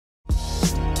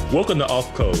Welcome to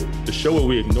Off Code, the show where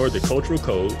we ignore the cultural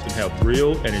codes and have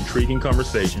real and intriguing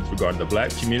conversations regarding the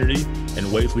Black community and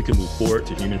ways we can move forward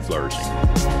to human flourishing.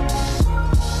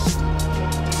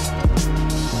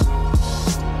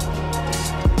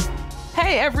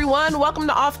 Hey everyone, welcome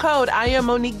to Off Code. I am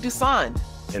Monique Duson.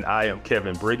 And I am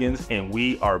Kevin Briggins, and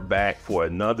we are back for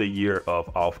another year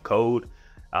of Off Code.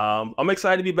 I'm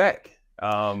excited to be back,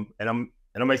 and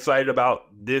I'm excited about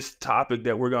this topic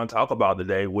that we're going to talk about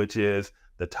today, which is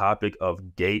the topic of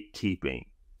gatekeeping.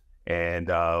 And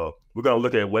we're going to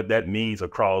look at what that means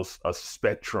across a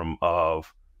spectrum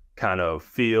of kind of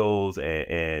fields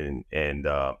and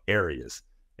areas.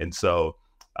 And so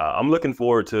I'm looking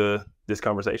forward to this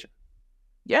conversation.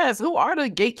 Yes, who are the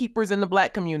gatekeepers in the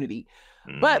Black community?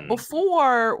 But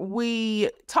before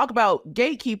we talk about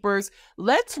gatekeepers,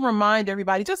 let's remind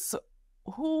everybody just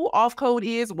who Off Code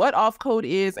is, what Off Code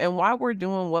is, and why we're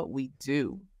doing what we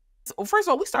do. So first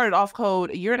of all, we started Off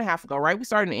Code a year and a half ago, right? We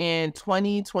started in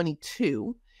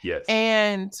 2022. Yes.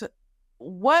 And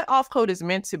what Off Code is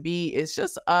meant to be is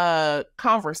just a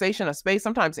conversation, a space,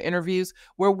 sometimes interviews,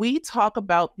 where we talk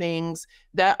about things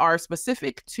that are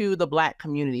specific to the Black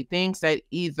community, things that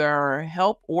either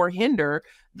help or hinder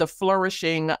the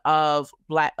flourishing of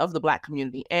the Black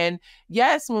community. And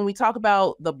yes, when we talk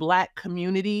about the Black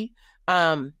community,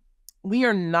 we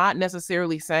are not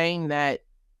necessarily saying that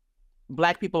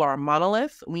Black people are a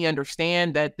monolith. We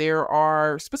understand that there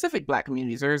are specific Black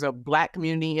communities. There's a Black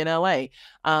community in LA,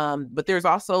 but there's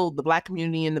also the Black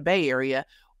community in the Bay Area,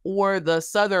 or the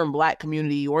Southern Black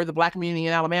community, or the Black community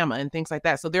in Alabama, and things like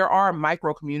that. So there are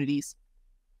micro communities,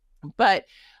 but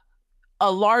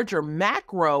a larger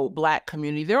macro Black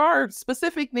community, there are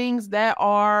specific things that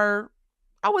are,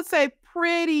 I would say,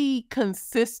 pretty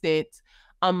consistent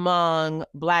among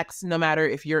Blacks, no matter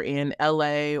if you're in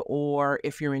LA or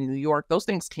if you're in New York. Those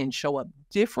things can show up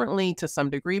differently to some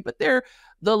degree, but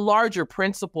the larger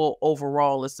principle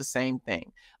overall is the same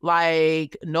thing.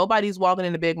 Like, nobody's walking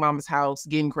into Big Mama's house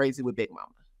getting crazy with Big Mama.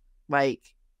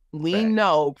 Like, we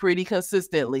know pretty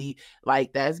consistently,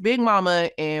 like, that's Big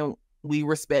Mama, and we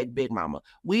respect Big Mama.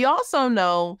 We also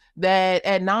know that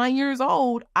at 9 years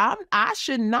old, I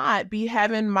should not be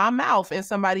having my mouth in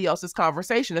somebody else's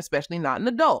conversation, especially not an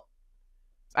adult.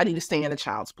 I need to stay in a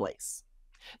child's place.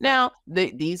 Now,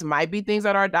 these might be things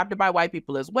that are adopted by white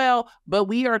people as well, but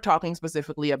we are talking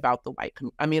specifically about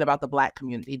about the Black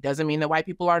community. Doesn't mean that white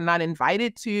people are not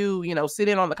invited to, sit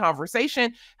in on the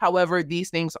conversation. However,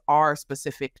 these things are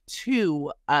specific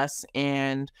to us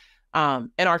and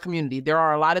in our community. There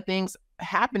are a lot of things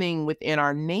happening within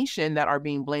our nation that are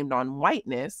being blamed on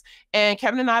whiteness. And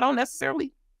Kevin and I don't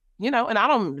necessarily,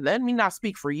 let me not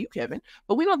speak for you, Kevin,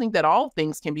 but we don't think that all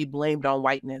things can be blamed on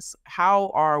whiteness.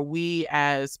 How are we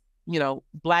as,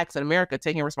 Blacks in America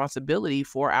taking responsibility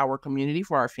for our community,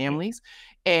 for our families,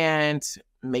 and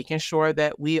making sure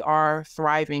that we are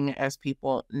thriving as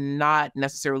people, not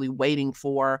necessarily waiting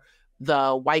for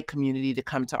the white community to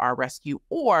come to our rescue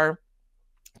or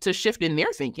to shift in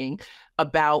their thinking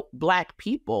about Black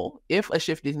people, if a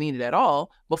shift is needed at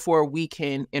all, before we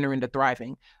can enter into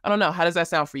thriving. I don't know. How does that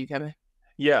sound for you, Kevin?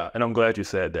 Yeah, and I'm glad you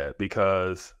said that,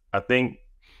 because I think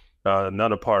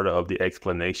another part of the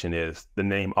explanation is the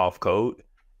name Off Code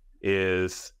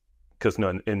is because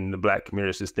in the Black community,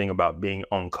 it's this thing about being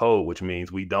on code, which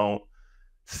means we don't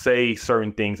say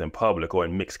certain things in public or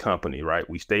in mixed company, right?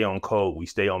 We stay on code, we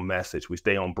stay on message, we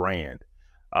stay on brand.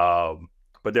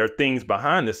 But there are things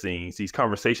behind the scenes, these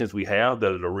conversations we have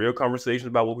that are the real conversations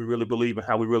about what we really believe and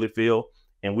how we really feel.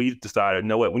 And we decided,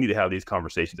 we need to have these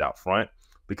conversations out front,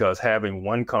 because having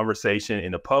one conversation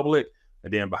in the public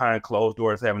and then behind closed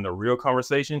doors having the real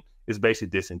conversation is basically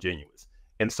disingenuous.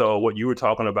 And so what you were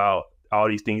talking about, all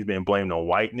these things being blamed on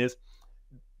whiteness,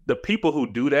 the people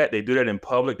who do that, they do that in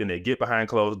public, then they get behind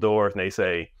closed doors and they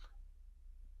say,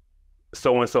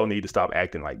 so-and-so need to stop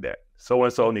acting like that.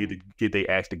 So-and-so need to get their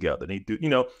acts together. They do,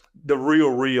 the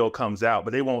real comes out,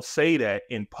 but they won't say that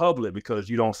in public because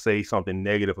you don't say something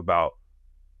negative about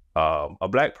a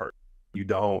Black person. You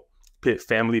don't put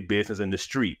family business in the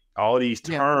street. All these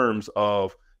terms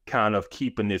of kind of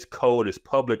keeping this code, this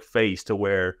public face, to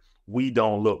where we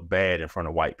don't look bad in front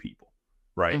of white people,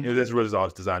 right? Mm-hmm. And that's really all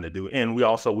it's designed to do. And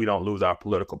we don't lose our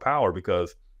political power,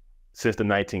 because since the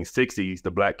 1960s,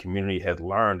 the Black community has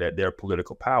learned that their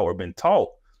political power, been taught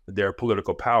that their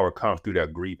political power comes through their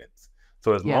grievance.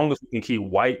 So as long as we can keep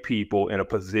white people in a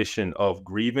position of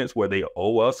grievance where they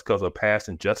owe us because of past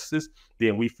injustices,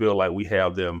 then we feel like we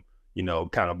have them,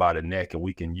 kind of by the neck, and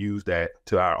we can use that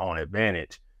to our own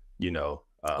advantage,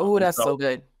 Oh, that's so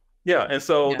good. Yeah. And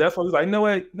so that's why we're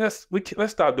like, let's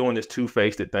stop doing this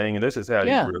two-faced thing, and let's just have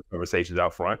these real conversations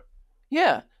out front.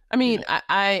 Yeah. I mean,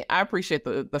 I appreciate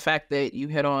the fact that you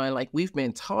hit on, like, we've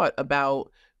been taught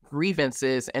about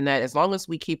grievances, and that as long as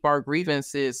we keep our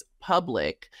grievances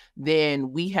public,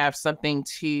 then we have something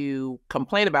to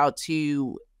complain about,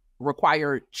 to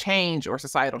require change or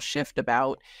societal shift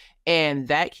about. And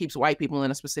that keeps white people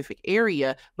in a specific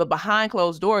area. But behind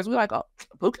closed doors, we're like, oh,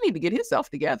 Book need to get himself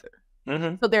together.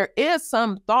 So there is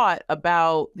some thought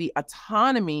about the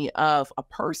autonomy of a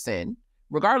person,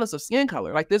 regardless of skin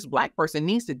color. Like, this Black person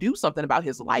needs to do something about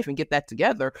his life and get that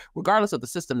together, regardless of the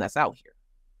system that's out here.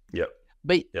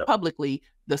 But publicly,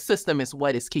 the system is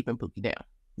what is keeping Pookie down.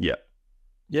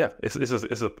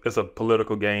 It's a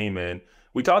political game, and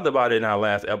we talked about it in our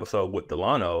last episode with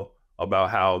Delano about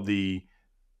how the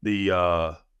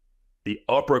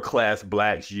upper class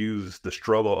Blacks use the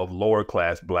struggle of lower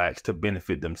class Blacks to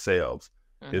benefit themselves.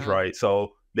 Is right.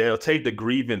 So they'll take the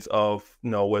grievance of,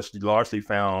 what's largely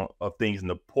found of things in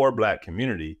the poor Black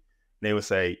community. They would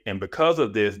say, and because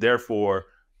of this, therefore,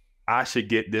 I should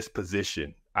get this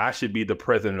position. I should be the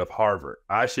president of Harvard.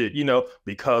 I should,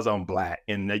 because I'm Black,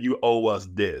 and that you owe us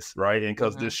this, right? And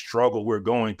because this struggle we're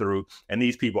going through, and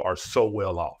these people are so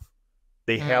well off.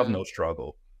 They have no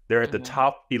struggle. They're at the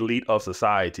top elite of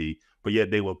society, but yet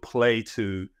they will play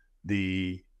to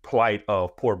the plight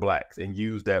of poor Blacks and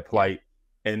use that plight,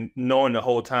 and knowing the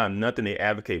whole time nothing they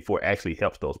advocate for actually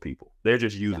helps those people. They're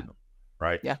just using them,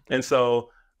 right? And so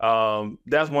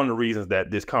that's one of the reasons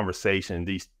that this conversation,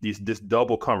 this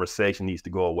double conversation needs to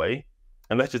go away.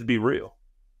 And let's just be real.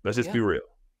 Let's just be real.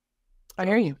 I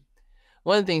hear you.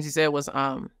 One of the things he said was,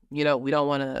 we don't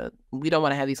want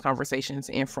to have these conversations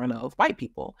in front of white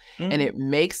people. And it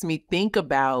makes me think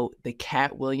about the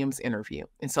Katt Williams interview.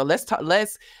 And so let's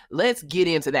get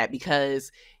into that,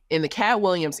 because in the Katt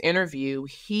Williams interview,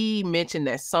 he mentioned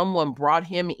that someone brought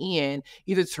him in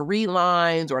either to read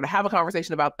lines or to have a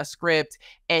conversation about a script,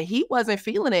 and he wasn't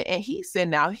feeling it. And he said,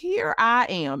 now here I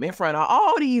am in front of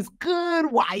all these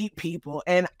good white people,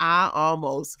 and I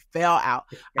almost fell out.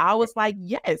 I was like,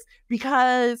 yes,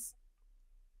 because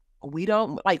we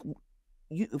don't, like,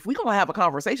 if we're going to have a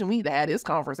conversation, we need to have this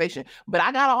conversation. But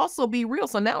I got to also be real.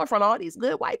 So now in front of all these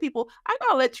good white people, I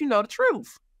got to let you know the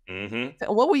truth. So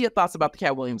what were your thoughts about the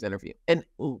Katt Williams interview? And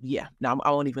now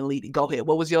I won't even lead it. Go ahead.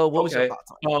 What was your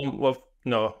thoughts on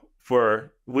it?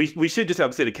 We should just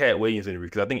have to say the Katt Williams interview,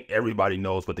 because I think everybody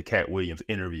knows what the Katt Williams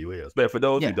interview is. But for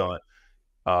those who don't,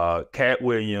 Katt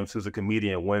Williams, who's a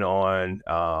comedian, went on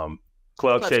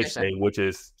Club Shay Shay, which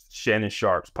is Shannon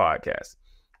Sharp's podcast,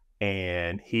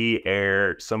 and he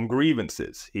aired some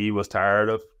grievances. He was tired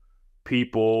of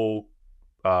people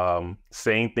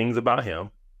saying things about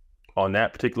him on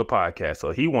that particular podcast.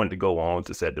 So he wanted to go on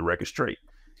to set the record straight.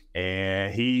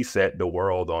 And he set the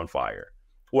world on fire.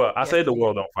 Well, I say the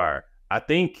world on fire. I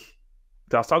think,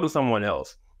 I was talking to someone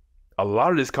else, a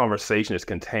lot of this conversation is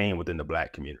contained within the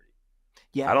Black community.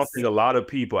 I don't think a lot of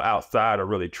people outside are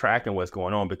really tracking what's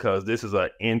going on, because this is an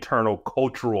internal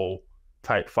cultural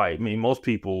type fight. I mean, most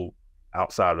people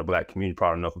outside of the Black community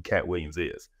probably know who Katt Williams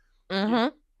is. We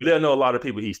don't know a lot of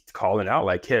people he's calling out,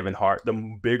 like Kevin Hart,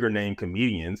 the bigger name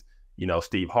comedians,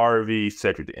 Steve Harvey,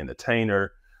 Cedric the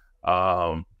Entertainer.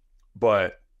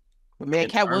 But man,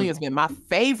 Katt Williams been my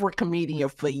favorite comedian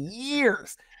for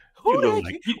years. You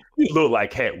look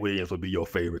like Katt Williams would be your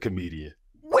favorite comedian.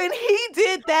 When he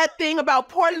did that thing about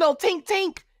poor little Tink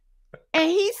Tink, and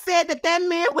he said that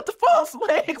man with the false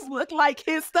legs looked like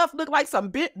his stuff looked like some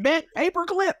bent paper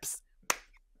clips.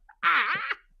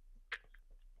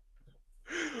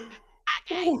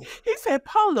 He said,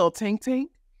 poor little Tink Tink.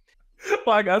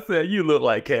 Like I said, you look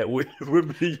like Katt Williams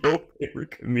would be your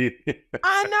favorite comedian.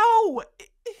 I know.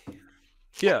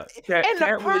 Yeah.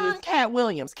 Katt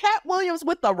Williams. Katt Williams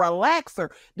with the relaxer.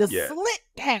 The slit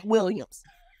Katt Williams.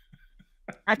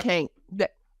 I can't.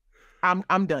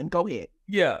 I'm done. Go ahead.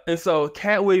 Yeah. And so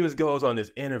Katt Williams goes on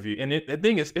this interview, and the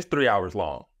thing is, it's 3 hours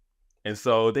long. And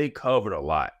so they covered a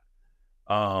lot.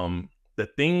 The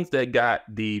things that got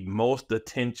the most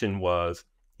attention was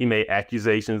he made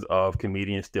accusations of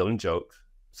comedians stealing jokes,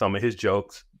 some of his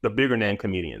jokes, the bigger name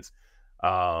comedians.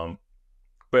 But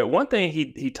one thing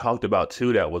he talked about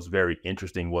too that was very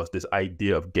interesting was this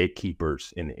idea of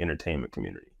gatekeepers in the entertainment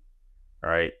community. All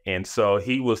right. And so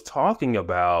he was talking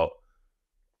about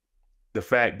the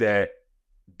fact that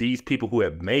these people who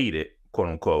have made it, quote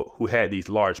unquote, who had these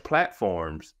large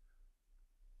platforms,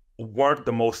 weren't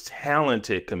the most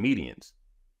talented comedians.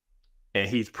 And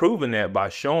he's proven that by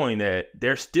showing that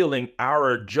they're stealing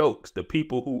our jokes. The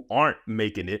people who aren't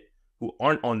making it, who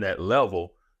aren't on that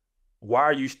level, why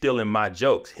are you stealing my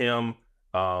jokes? Him,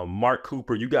 Mark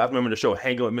Cooper, you guys remember the show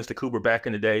Hanging with Mr. Cooper back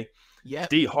in the day? Yeah.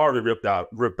 Steve Harvey ripped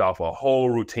off a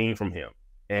whole routine from him.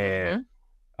 And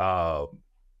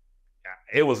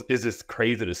it's just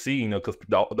crazy to see, because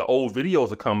the old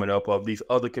videos are coming up of these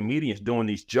other comedians doing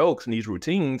these jokes and these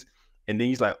routines, and then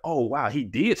he's like, oh wow, he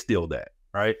did steal that,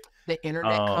 right? The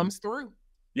internet comes through.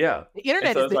 Yeah, the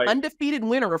internet is the undefeated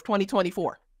winner of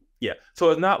 2024. Yeah, so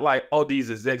it's not like, oh,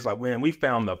 these execs like, man, we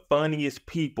found the funniest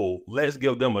people, let's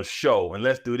give them a show and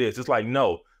let's do this. It's like,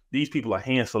 no, these people are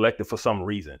hand selected for some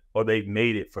reason, or they've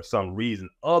made it for some reason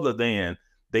other than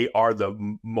they are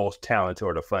the most talented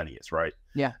or the funniest, right?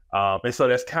 Yeah. And so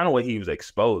that's kind of what he was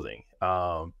exposing.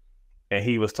 And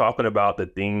he was talking about the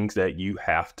things that you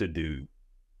have to do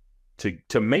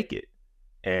to make it.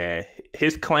 And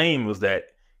his claim was that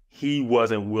he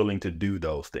wasn't willing to do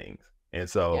those things. And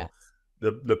so yes.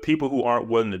 The people who aren't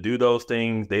willing to do those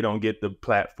things, they don't get the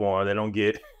platform. They don't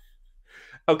get,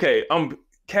 okay,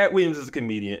 Katt Williams is a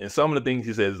comedian, and some of the things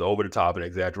he says is over the top and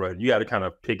exaggerated. You got to kind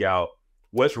of pick out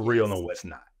what's real and what's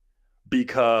not.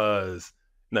 Because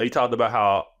he talked about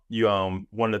how you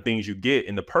one of the things you get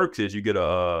in the perks is you get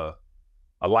a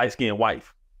light-skinned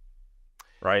wife,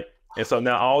 right? And so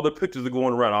now all the pictures are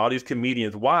going around, all these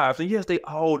comedians' wives, and yes, they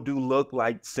all do look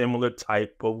like similar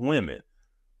type of women.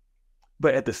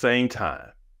 But at the same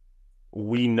time,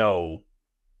 we know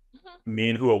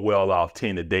men who are well off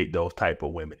tend to date those type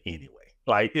of women anyway.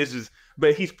 Like, it's just,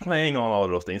 but he's playing on all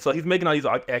of those things. So he's making all these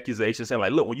accusations saying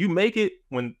like, look, when you make it,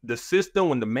 when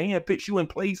the man puts you in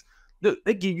place, look,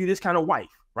 they give you this kind of wife,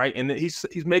 right? And he's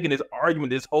making this argument,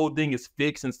 this whole thing is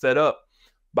fixed and set up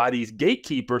by these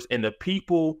gatekeepers, and the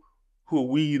people who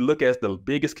we look as the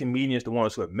biggest comedians, the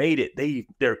ones who have made it,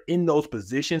 they're in those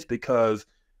positions because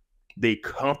they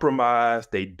compromise,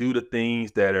 they do the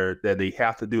things that they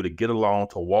have to do to get along,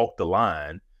 to walk the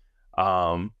line.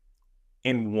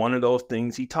 And one of those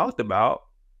things he talked about,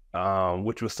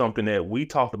 which was something that we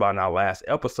talked about in our last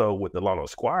episode with Delano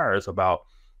Squires, about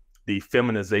the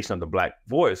feminization of the Black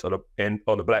voice or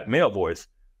the Black male voice,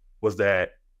 was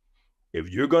that if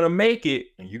you're gonna make it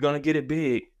and you're gonna get it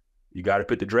big, you got to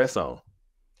put the dress on.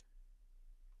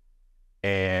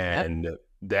 And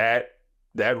that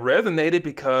resonated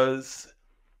because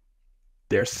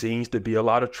there seems to be a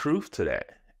lot of truth to that.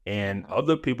 And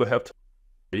other people have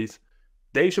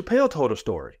Dave Chappelle told a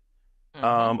story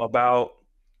about,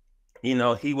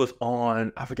 he was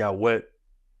on, I forgot what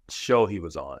show he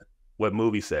was on, what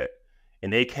movie set.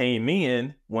 And they came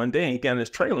in one day and he got in his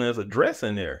trailer and there's a dress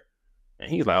in there. And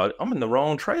he's like, I'm in the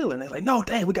wrong trailer. And they're like, no,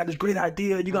 dang, we got this great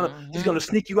idea. He's gonna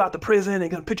sneak you out the prison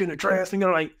and gonna put you in the dress.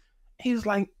 And he's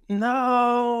like,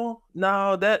 no,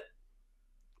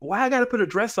 why I gotta put a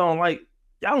dress on? Like,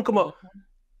 y'all don't come up.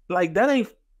 Like, that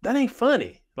ain't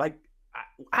funny. Like,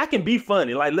 I can be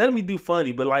funny. Like, let me do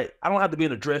funny, but like, I don't have to be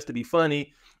in a dress to be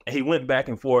funny. And he went back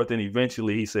and forth, and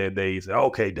eventually he said,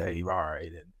 okay, Dave, all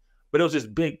right. But it was this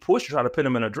big push to try to put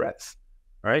him in a dress,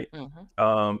 right?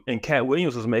 And Katt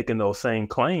Williams was making those same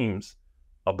claims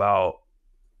about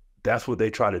that's what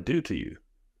they try to do to you.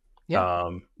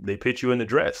 Yeah. They put you in the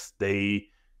dress. They,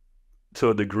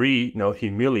 to a degree,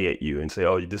 humiliate you and say,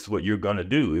 oh, this is what you're going to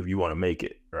do if you want to make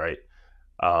it, right?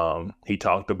 He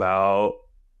talked about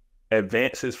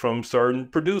advances from certain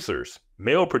producers,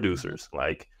 male producers,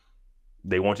 like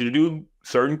they want you to do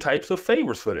certain types of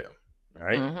favors for them,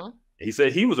 right? He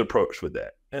said he was approached with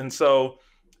that. And so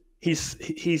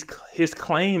his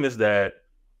claim is that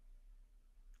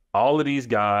all of these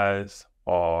guys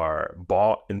are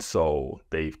bought and sold.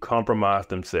 They've compromised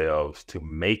themselves to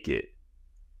make it.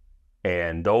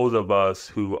 And those of us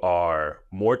who are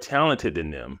more talented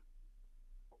than them,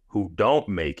 who don't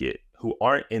make it, who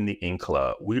aren't in the in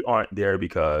club, we aren't there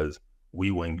because we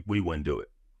wouldn't do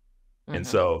it. And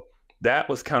so that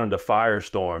was kind of the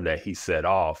firestorm that he set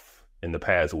off in the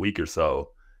past week or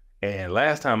so. And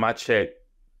last time I checked,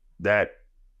 that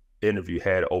interview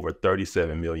had over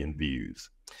 37 million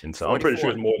views. And so 44. I'm pretty sure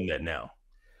it's more than that now.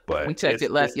 But we checked it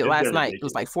last night. It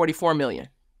was like 44 million.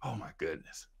 Oh my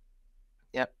goodness.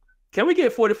 Yep. Can we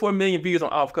get 44 million views on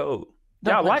Off Code?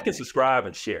 Y'all like and subscribe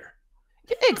and share.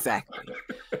 Exactly.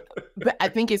 But I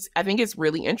think it's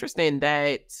really interesting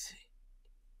that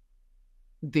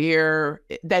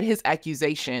his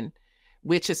accusation,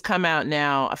 which has come out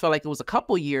now, I feel like it was a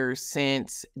couple years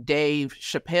since Dave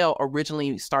Chappelle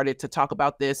originally started to talk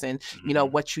about this and,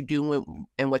 what you do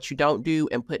and what you don't do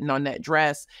and putting on that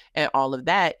dress and all of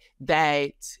that,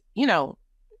 there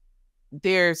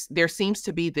seems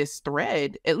to be this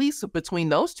thread, at least between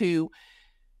those two,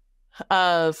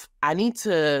 of I need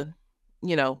to,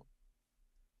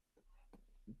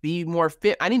 be more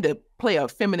fit. I need to play a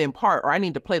feminine part, or I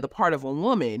need to play the part of a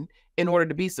woman in order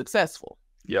to be successful.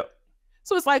 Yep.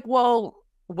 So it's like, well,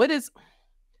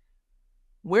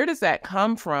 Where does that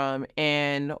come from,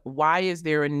 and why is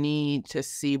there a need to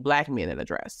see Black men in a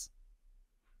dress?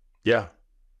 Yeah.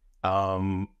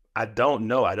 I don't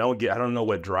know. I don't know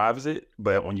what drives it,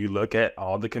 but when you look at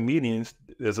all the comedians,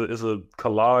 there's a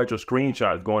collage of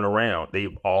screenshots going around.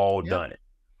 They've all done it.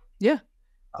 Yeah.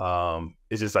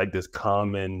 It's just like this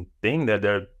common thing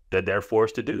that they're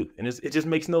forced to do, and it just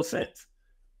makes no sense.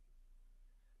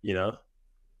 You know?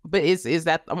 But is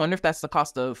that, I wonder if that's the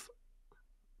cost of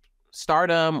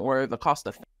stardom or the cost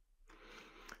of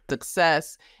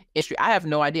success industry. I have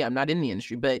no idea. I'm not in the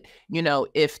industry, but you know,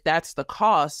 if that's the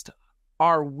cost,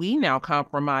 are we now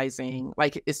compromising?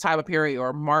 Like, is Tyler Perry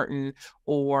or Martin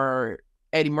or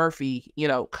Eddie Murphy, you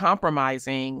know,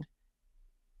 compromising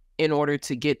in order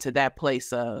to get to that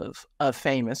place of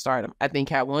fame and stardom? I think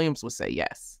Katt Williams would say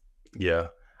yes. Yeah.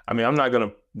 I mean, I'm not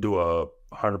gonna do a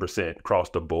 100% across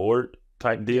the board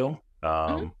type deal,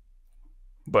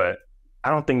 but I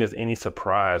don't think there's any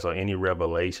surprise or any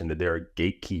revelation that there are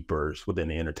gatekeepers within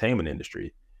the entertainment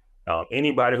industry.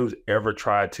 Anybody who's ever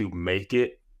tried to make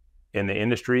it in the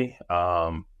industry,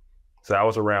 so I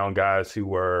was around guys who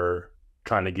were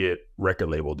trying to get record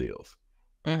label deals.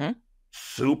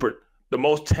 The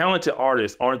most talented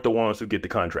artists aren't the ones who get the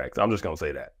contracts. I'm just gonna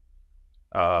say that.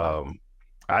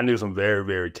 I knew some very,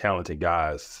 very talented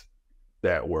guys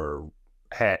that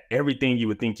had everything you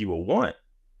would think you would want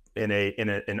in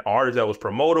an artist that was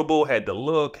promotable, had the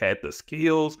look, had the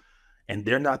skills, and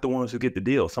they're not the ones who get the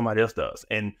deal. Somebody else does.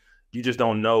 And you just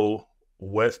don't know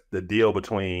what's the deal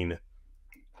between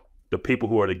the people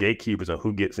who are the gatekeepers and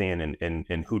who gets in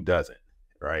and who doesn't,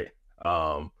 right?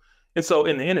 And so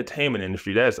in the entertainment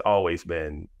industry, that's always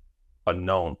been a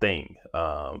known thing.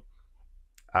 I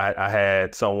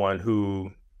had someone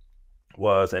who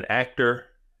was an actor,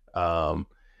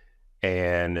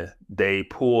 and they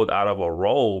pulled out of a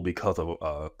role because of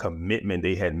a commitment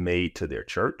they had made to their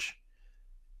church.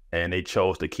 And they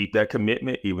chose to keep that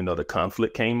commitment, even though the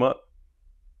conflict came up,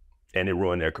 and it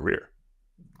ruined their career.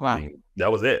 Wow. I mean,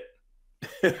 that was it.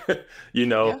 You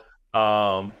know?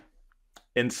 Yeah.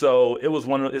 And so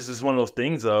it's just one of those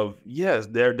things of, yes,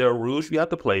 there are rules you have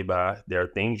to play by. There are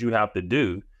things you have to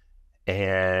do.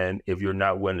 And if you're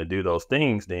not willing to do those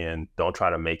things, then don't try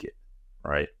to make it,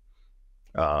 right?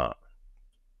 To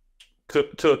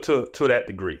that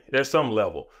degree, there's some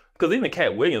level, because even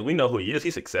Katt Williams, we know who he is.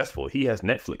 He's successful. He has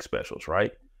Netflix specials,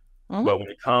 right? But when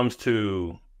it comes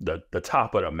to the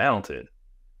top of the mountain,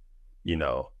 you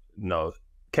know, no,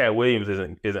 Katt Williams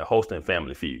isn't hosting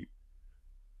Family Feud.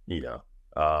 You know,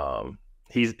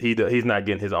 he's not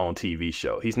getting his own TV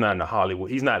show. He's not in Hollywood.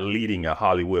 He's not leading a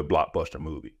Hollywood blockbuster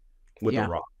movie with The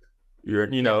Rock.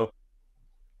 You know,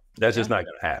 that's just not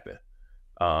going to happen.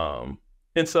 And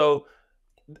so,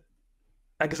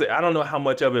 like I said, I don't know how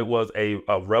much of it was a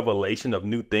revelation of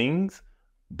new things,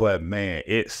 but man,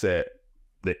 it set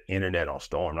the internet on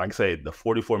storm. Like I say, the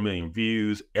 44 million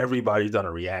views, everybody's done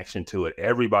a reaction to it.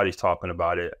 Everybody's talking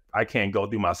about it. I can't go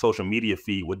through my social media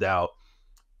feed without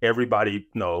everybody, you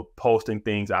know, posting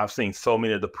things. I've seen so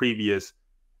many of the previous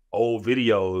old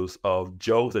videos of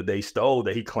jokes that they stole,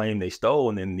 that he claimed they stole,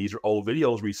 and then these old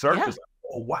videos resurfaced.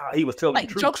 Yeah. Oh wow, he was telling like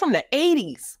the truth. Jokes from the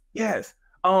 80s. Yes.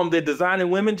 The designing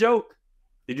women joke.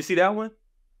 Did you see that one?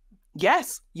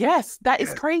 Yes. That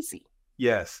is crazy.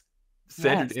 Yes.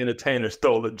 Cedric the Entertainer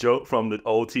stole a joke from the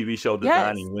old TV show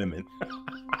Designing Women.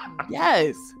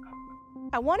 Yes.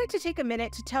 I wanted to take a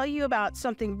minute to tell you about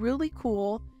something really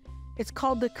cool. It's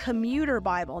called the Commuter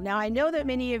Bible. Now, I know that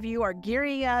many of you are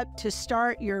gearing up to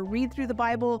start your Read Through the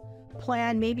Bible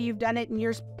plan. Maybe you've done it in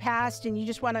years past and you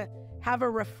just want to have a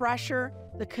refresher.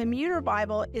 The Commuter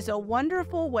Bible is a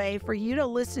wonderful way for you to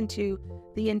listen to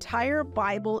the entire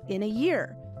Bible in a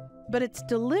year, but it's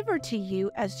delivered to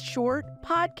you as short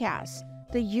podcasts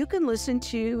that you can listen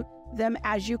to them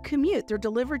as you commute. They're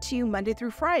delivered to you Monday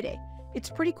through Friday. It's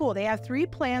pretty cool. They have 3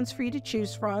 plans for you to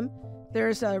choose from.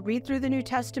 There's a read through the New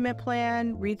Testament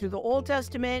plan, read through the Old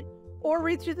Testament, or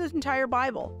read through the entire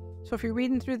Bible. So if you're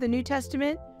reading through the New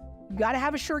Testament, you got to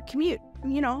have a short commute,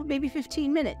 you know, maybe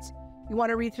 15 minutes. You want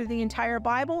to read through the entire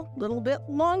Bible, a little bit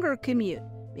longer commute.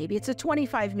 Maybe it's a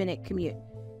 25-minute commute.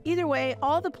 Either way,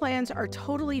 all the plans are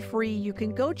totally free. You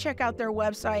can go check out their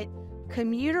website,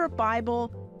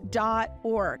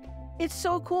 commuterbible.org. It's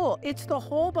so cool. It's the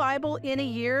whole Bible in a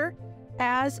year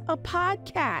as a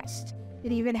podcast.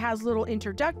 It even has little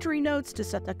introductory notes to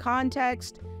set the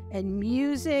context and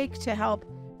music to help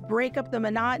break up the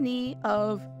monotony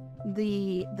of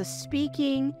the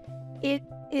speaking. It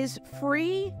is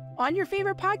free on your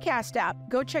favorite podcast app.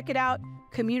 Go check it out,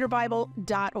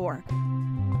 commuterbible.org.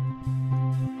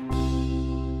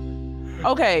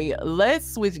 Okay,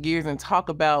 let's switch gears and talk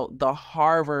about the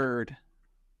Harvard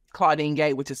Claudine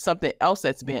Gay, which is something else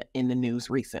that's been in the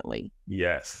news recently.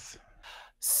 Yes.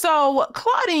 So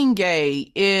Claudine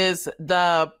Gay is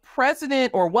the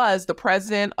president, or was the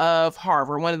president of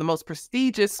Harvard, one of the most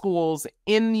prestigious schools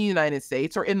in the United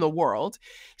States or in the world.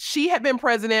 She had been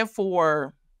president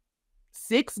for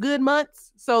 6 good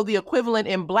months, so the equivalent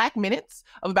in Black minutes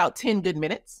of about 10 good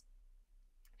minutes.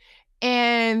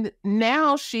 And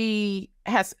now she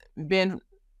has been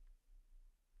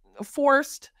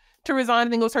forced to resign. I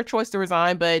think it was her choice to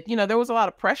resign, but there was a lot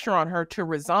of pressure on her to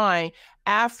resign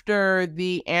after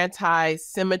the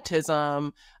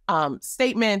anti-Semitism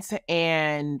statements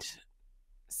and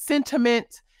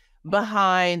sentiment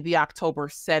behind the October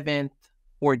 7th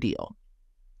ordeal.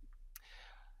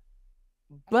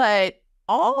 But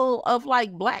all of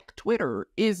Black Twitter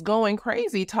is going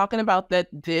crazy talking about that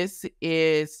this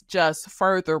is just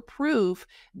further proof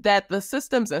that the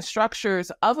systems and structures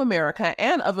of America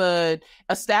and of an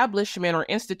establishment or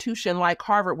institution like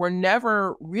Harvard were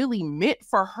never really meant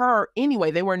for her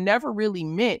anyway. They were never really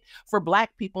meant for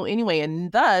Black people anyway.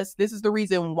 And thus, this is the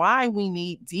reason why we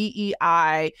need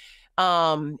DEI,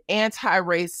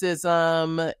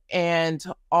 anti-racism, and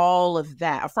all of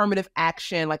that, affirmative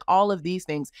action, all of these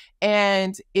things.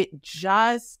 And it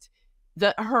just,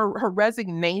 her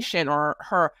resignation or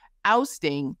her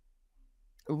ousting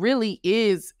really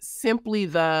is simply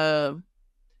the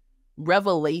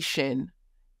revelation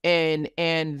and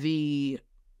the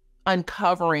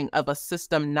uncovering of a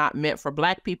system not meant for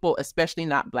Black people, especially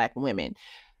not Black women.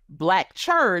 Black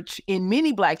church, in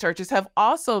many Black churches, have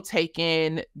also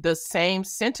taken the same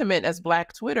sentiment as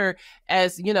Black Twitter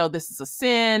as, this is a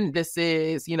sin, this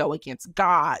is, against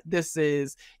God, this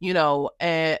is,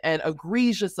 an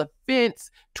egregious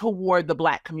offense toward the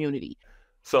Black community.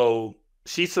 So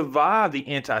she survived the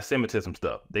anti-Semitism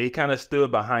stuff. They kind of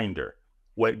stood behind her.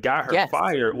 What got her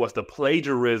fired was the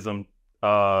plagiarism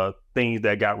things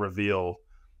that got revealed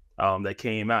that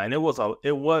came out. And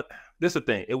this is the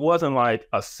thing. It wasn't like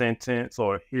a sentence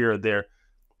or here or there.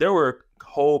 There were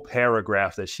whole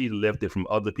paragraphs that she lifted from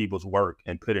other people's work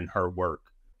and put in her work.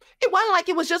 It wasn't like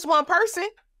it was just one person.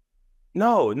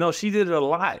 No, she did it a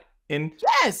lot. And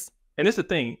yes. And it's the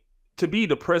thing. To be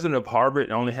the president of Harvard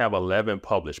and only have 11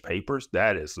 published papers,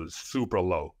 that is super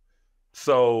low.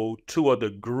 So to a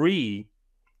degree,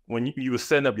 when you were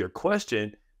setting up your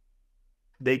question,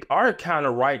 they are kind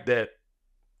of right that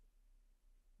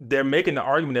they're making the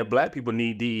argument that Black people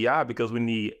need DEI because we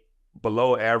need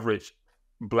below average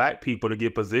Black people to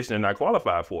get positions they're not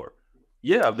qualified for.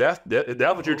 Yeah, if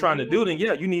that's what you're trying to do, then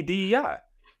yeah, you need DEI.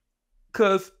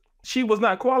 Because she was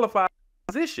not qualified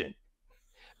for the position.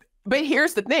 But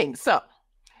here's the thing. So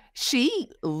she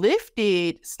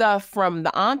lifted stuff from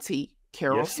the auntie,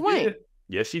 Carol Swain.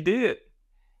 Yes, she did.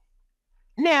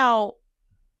 Now,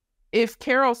 if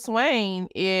Carol Swain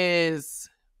is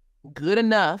good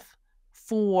enough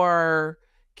for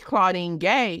Claudine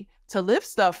Gay to lift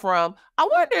stuff from, I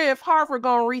wonder if Harvard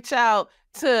gonna reach out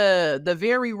to the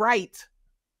very right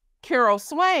Carol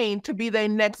Swain to be their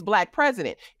next Black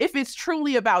president, if it's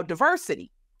truly about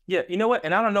diversity. Yeah, you know what?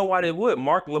 And I don't know why they would.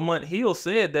 Mark Lamont Hill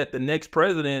said that the next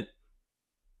president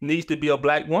needs to be a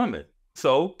Black woman.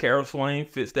 So Carol Swain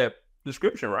fits that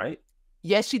description, right?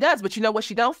 Yes, she does. But you know what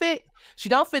she don't fit? She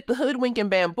don't fit the hoodwink and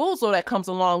bamboozle that comes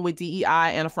along with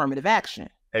DEI and affirmative action.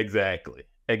 Exactly.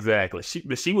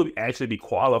 She would actually be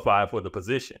qualified for the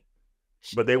position,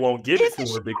 but they won't give it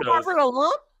to her because Harvard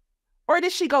alum, or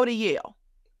did she go to Yale?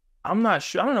 I'm not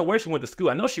sure. I don't know where she went to school.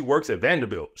 I know she works at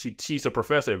Vanderbilt. She's a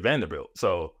professor at Vanderbilt,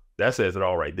 so that says it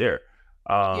all right there.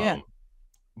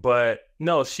 But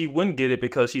no, she wouldn't get it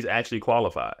because she's actually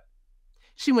qualified.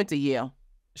 She went to Yale.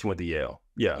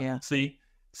 Yeah. See,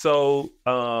 so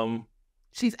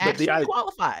she's actually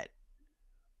qualified.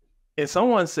 And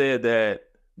someone said that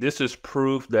this is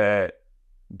proof that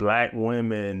Black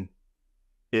women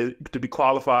to be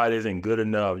qualified isn't good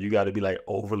enough. You got to be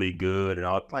overly good and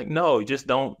all. No, just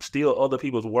don't steal other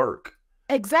people's work.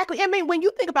 Exactly. I mean, when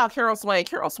you think about Carol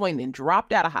Swain then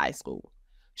dropped out of high school.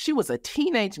 She was a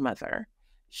teenage mother.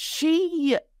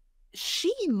 She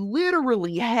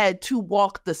literally had to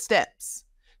walk the steps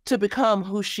to become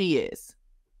who she is.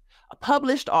 A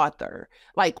published author,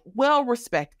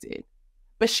 well-respected,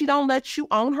 but she don't let you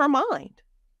own her mind.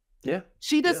 Yeah.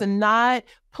 She does not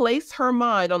place her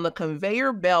mind on the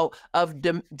conveyor belt of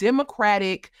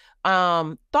democratic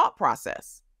thought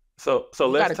process. So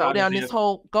let's go down this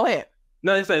whole. Go ahead.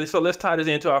 No, so let's tie this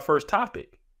into our first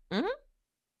topic. Mm-hmm.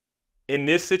 In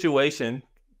this situation,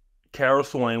 Carol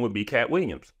Swain would be Katt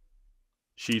Williams.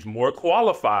 She's more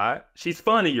qualified. She's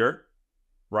funnier,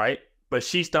 right? but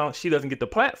she doesn't get the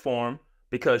platform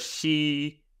because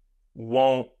she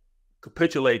won't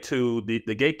capitulate to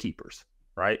the gatekeepers,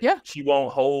 right? Yeah. She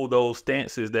won't hold those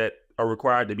stances that are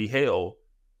required to be held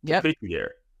to put you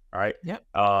there, right? Yep.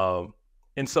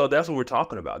 And so that's what we're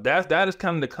talking about. That is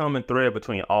kind of the common thread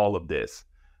between all of this.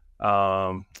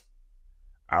 Our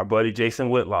buddy Jason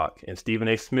Whitlock and Stephen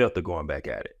A. Smith are going back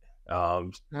at it.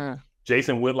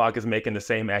 Jason Whitlock is making the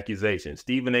same accusation.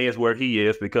 Stephen A. is where he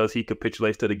is because he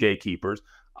capitulates to the gatekeepers.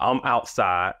 I'm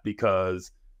outside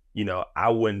because, I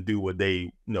wouldn't do what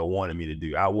they, wanted me to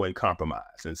do. I wouldn't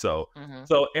compromise. And so,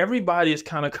 so everybody is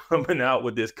kind of coming out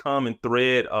with this common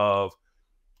thread of,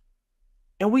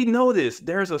 and we know this,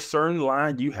 there's a certain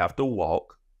line you have to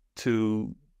walk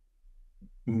to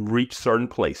reach certain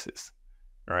places,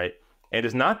 right? And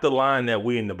it's not the line that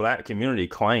we in the Black community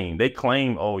claim. They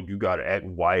claim, oh, you got to act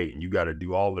white and you got to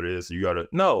do all of this. You got to,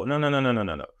 no.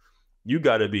 You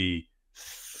got to be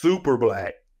super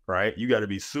Black, right? You got to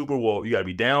be super woke. You got to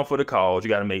be down for the cause. You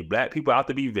got to make Black people out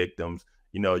to be victims.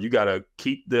 You got to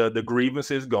keep the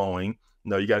grievances going.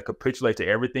 You got to capitulate to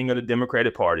everything of the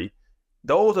Democratic Party.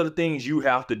 Those are the things you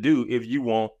have to do if you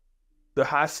want the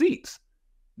high seats.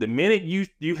 The minute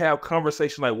you have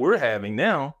conversation like we're having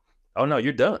now, oh no,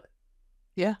 you're done.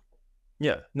 Yeah.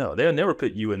 Yeah. No, they'll never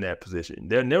put you in that position.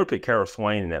 They'll never put Carol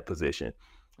Swain in that position.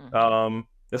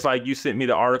 It's like you sent me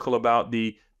the article about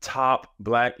the top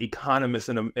Black economists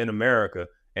in America,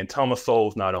 and Thomas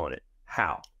Sowell's not on it.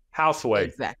 How? Sway?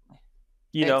 Exactly.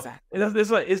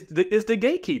 It's like it's the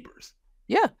gatekeepers.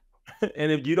 Yeah.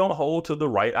 And if you don't hold to the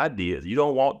right ideas, you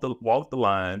don't walk the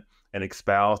line and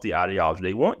espouse the ideology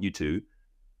they want you to,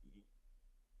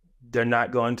 they're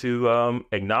not going to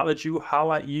acknowledge you,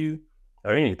 highlight you,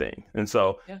 or anything. And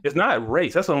so it's not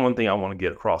race. That's the one thing I want to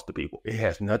get across to people. It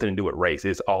has nothing to do with race.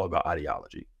 It's all about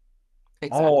ideology.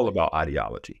 Exactly. All about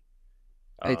ideology.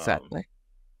 Exactly.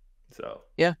 So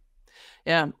yeah.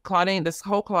 Claudine, this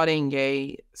whole Claudine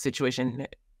Gay situation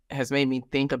has made me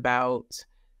think about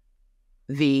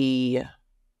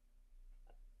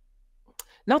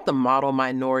not the model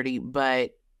minority,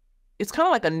 but it's kind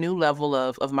of like a new level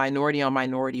of minority on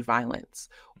minority violence,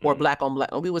 or Black on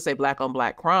Black. We would say Black on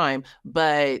Black crime,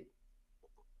 but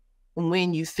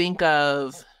when you think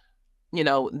of,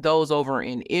 those over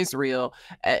in Israel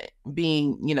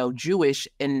being, Jewish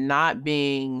and not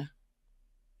being,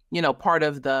 part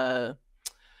of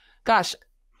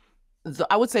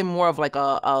I would say more of like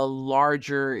a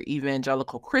larger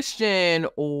evangelical Christian,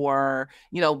 or,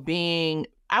 being,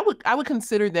 I would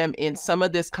consider them in some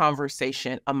of this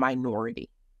conversation a minority.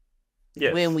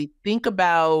 Yes. When we think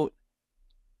about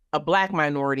a Black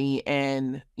minority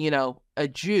and, a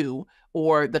Jew,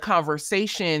 or the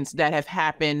conversations that have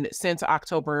happened since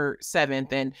October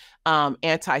 7th and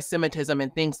anti-Semitism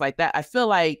and things like that, I feel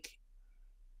like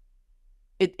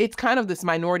it's kind of this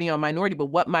minority on minority, but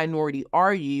what minority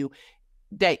are you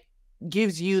that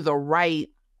gives you the right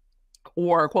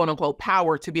or quote unquote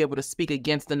power to be able to speak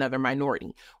against another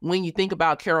minority? When you think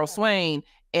about Carol Swain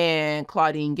and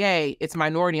Claudine Gay, it's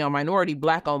minority on minority,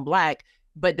 Black on Black,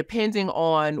 but depending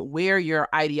on where your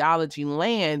ideology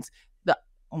lands,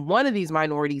 one of these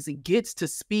minorities gets to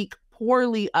speak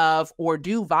poorly of or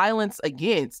do violence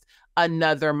against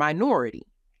another minority.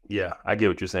 Yeah, I get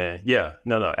what you're saying. Yeah,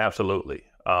 no, absolutely.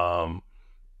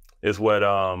 It's what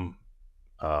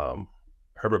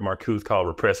Herbert Marcuse called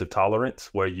repressive tolerance,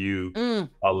 where you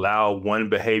allow one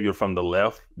behavior from the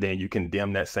left, then you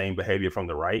condemn that same behavior from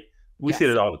the right. We see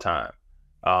it all the time.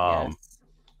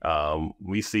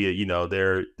 We see it,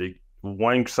 the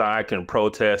one side can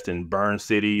protest and burn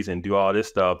cities and do all this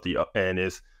stuff, and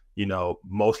it's,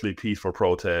 mostly peaceful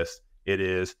protest. It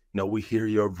is, we hear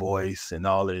your voice and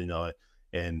all that,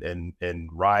 and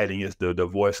rioting is the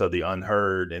voice of the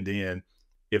unheard. And then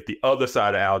if the other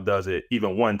side of the aisle does it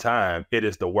even one time, it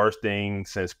is the worst thing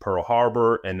since Pearl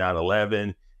Harbor and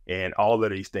 9/11 and all of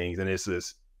these things. And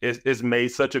it's made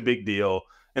such a big deal.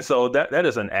 And so that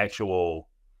is an actual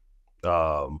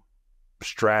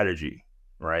strategy,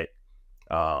 right?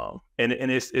 And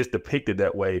it's depicted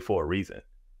that way for a reason.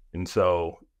 And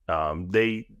so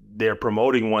they're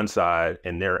promoting one side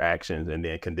and their actions and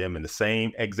then condemning the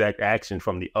same exact action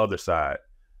from the other side,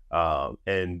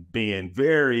 and being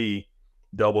very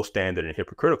double standard and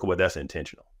hypocritical, but that's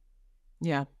intentional.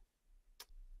 Yeah.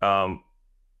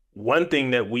 One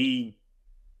thing that we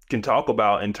can talk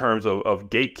about in terms of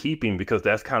gatekeeping, because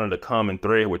that's kind of the common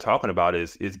thread we're talking about,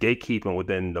 is gatekeeping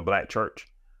within the Black church.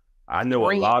 I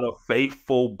know a lot of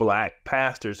faithful Black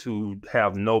pastors who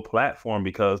have no platform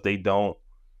because they don't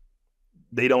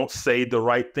say the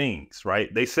right things,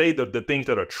 right? They say the things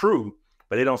that are true,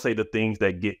 but they don't say the things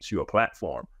that get you a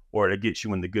platform. or to get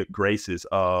you in the good graces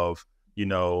of, you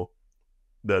know,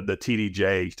 the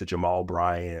TDJs, the Jamal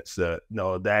Bryants, that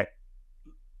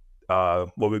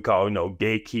what we call, you know,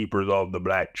 gatekeepers of the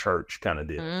Black church kind of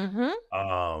deal.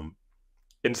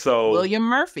 And so William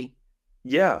Murphy.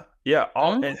 Yeah.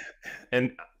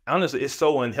 And honestly, it's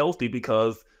so unhealthy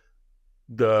because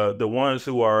the ones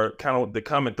who are kind of the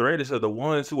common thread is that the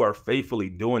ones who are faithfully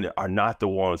doing it are not the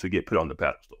ones who get put on the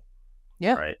pedestal.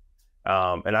 Yeah. Right.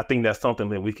 And I think that's something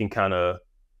that we can kind of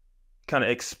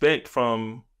expect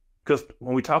from, because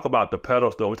when we talk about the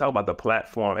pedestal, we talk about the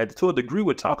platform, and to a degree,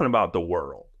 we're talking about the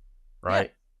world, right?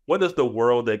 Yeah. What does the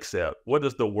world accept? What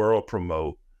does the world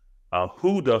promote?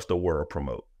 Who does the world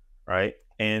promote, right?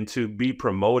 And to be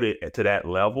promoted to that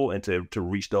level and to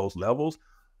reach those levels,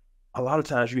 a lot of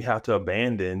times you have to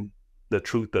abandon the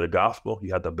truth of the gospel.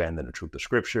 You have to abandon the truth of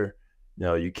scripture. You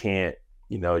know, you can't,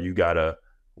 you know, you got to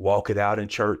walk it out in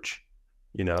church,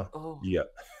 you know? Oh. Yeah.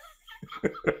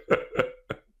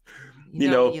 you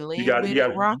got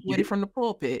to rock with it from the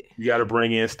pulpit. You got to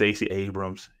bring in Stacey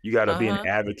Abrams. You got to be an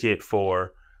advocate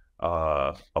for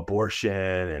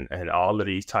abortion and all of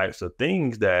these types of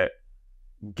things that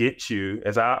get you,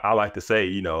 as I like to say,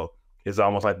 you know, it's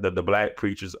almost like the Black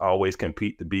preachers always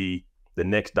compete to be the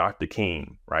next Dr.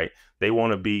 King, right? They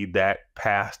want to be that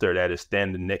pastor that is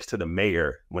standing next to the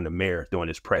mayor when the mayor is doing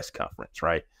his press conference,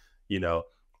 right? You know,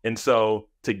 and so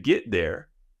to get there,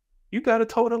 you got to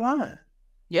toe the line.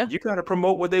 Yeah. You got to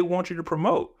promote what they want you to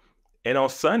promote. And on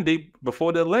Sunday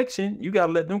before the election, you got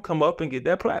to let them come up and get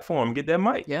that platform, get that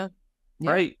mic. Yeah.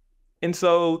 Right. And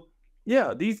so,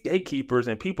 yeah, these gatekeepers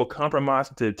and people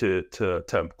compromising to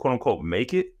quote unquote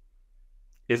make it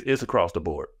is across the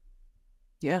board.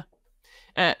 Yeah.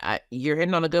 And you're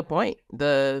hitting on a good point.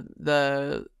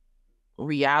 The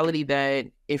reality that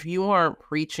if you aren't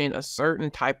preaching a certain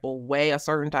type of way, a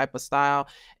certain type of style,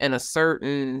 and a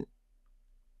certain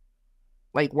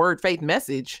like word faith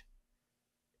message,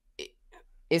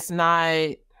 it's not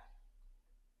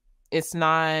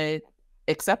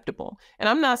acceptable. And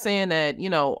I'm not saying that, you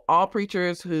know, all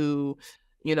preachers who,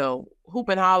 you know, hoop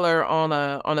and holler on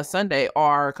a Sunday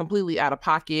are completely out of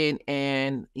pocket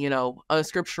and, you know,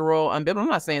 unscriptural, unbiblical. I'm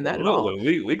not saying that at all.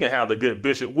 We can have the good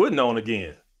Bishop Wooden on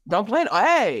again. Don't play.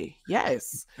 Hey,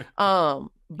 yes.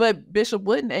 But Bishop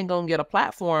Wooden ain't gonna get a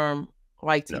platform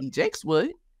like T.D. Jakes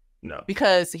would. No.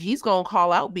 Because he's gonna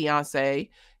call out Beyonce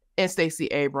and Stacey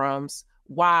Abrams,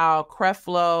 while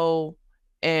Creflo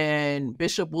and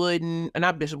Bishop Wooden,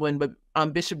 not Bishop Wooden,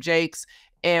 but Bishop Jakes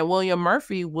and William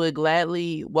Murphy would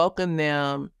gladly welcome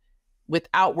them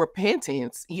without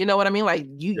repentance. You know what I mean? Like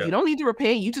you don't need to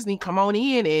repent. You just need to come on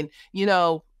in and, you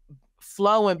know,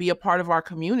 flow and be a part of our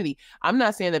community. I'm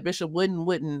not saying that Bishop Wooden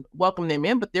wouldn't welcome them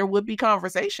in, but there would be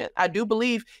conversation. I do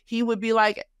believe he would be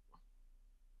like,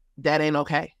 that ain't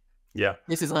okay. Yeah.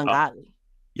 This is ungodly.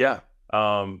 Yeah.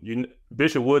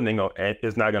 Bishop Wooden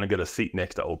is not going to get a seat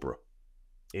next to Oprah.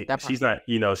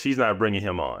 She's not bringing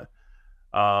him on.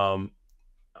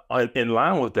 In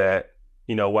line with that,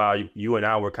 you know, while you and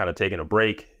I were kind of taking a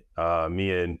break,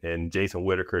 me and Jason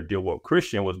Whitaker, Deal Woke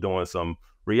Christian, was doing some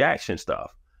reaction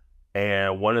stuff.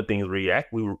 And one of the things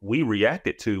we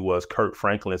reacted to was Kirk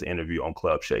Franklin's interview on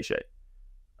Club Shay Shay.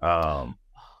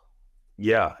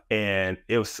 Yeah. And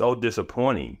it was so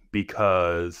disappointing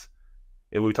because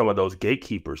if we talk about those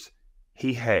gatekeepers,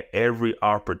 he had every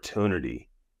opportunity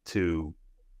to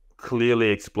clearly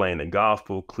explain the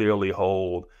gospel, clearly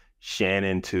hold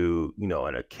Shannon to, you know,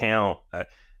 an account.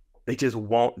 They just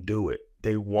won't do it.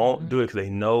 They won't do it because they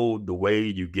know the way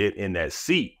you get in that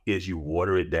seat is you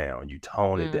water it down, you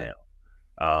tone it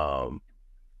down.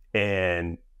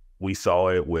 And we saw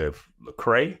it with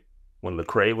Lecrae when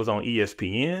Lecrae was on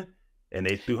ESPN and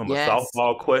they threw him a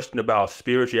softball question about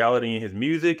spirituality in his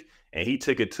music, and he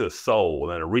took it to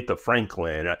soul and Aretha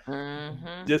Franklin.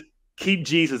 Just keep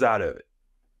Jesus out of it.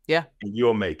 Yeah. And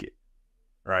you'll make it.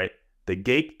 Right. The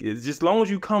gate is just, as long as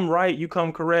you come right, you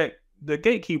come correct, the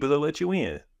gatekeepers will let you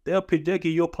in. They'll give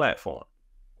you your platform,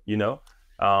 you know?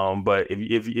 But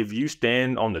if you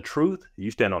stand on the truth,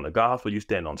 you stand on the gospel, you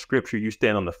stand on scripture, you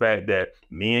stand on the fact that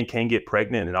men can get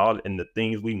pregnant and the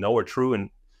things we know are true, and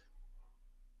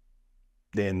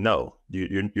then no,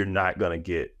 you're not going to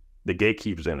get, the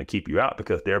gatekeepers are going to keep you out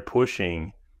because they're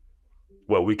pushing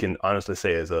what we can honestly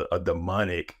say is a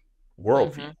demonic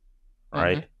worldview,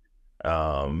 right?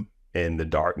 And the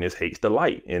darkness hates the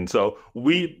light. And so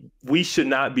we should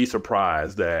not be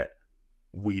surprised that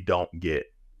we don't get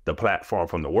the platform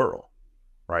from the world,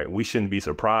 right? We shouldn't be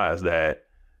surprised that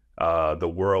the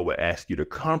world would ask you to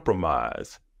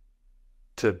compromise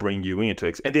to bring you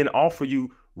into, and then offer you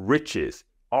riches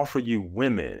offer you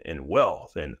women and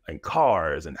wealth and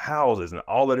cars and houses and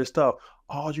all of this stuff.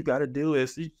 All you got to do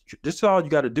is do this. All you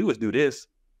got to do is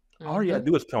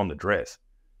put on the dress.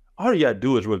 All you got to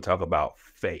do is really talk about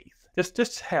faith.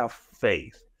 Just have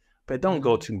faith, but don't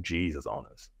go to Jesus on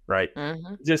us, right?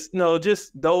 Just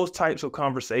those types of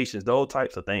conversations, those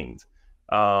types of things.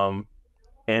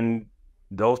 And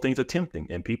those things are tempting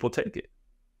and people take it.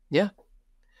 Yeah.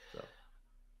 So.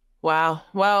 Wow.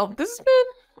 Well, this has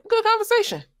been a good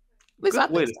conversation. At least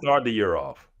good way to start the year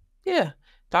off. Yeah.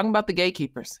 Talking about the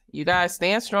gatekeepers. You guys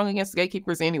stand strong against the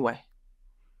gatekeepers anyway.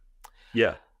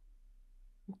 Yeah.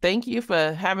 Thank you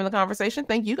for having the conversation.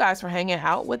 Thank you guys for hanging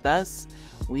out with us.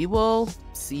 We will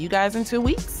see you guys in 2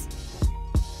 weeks.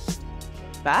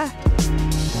 Bye.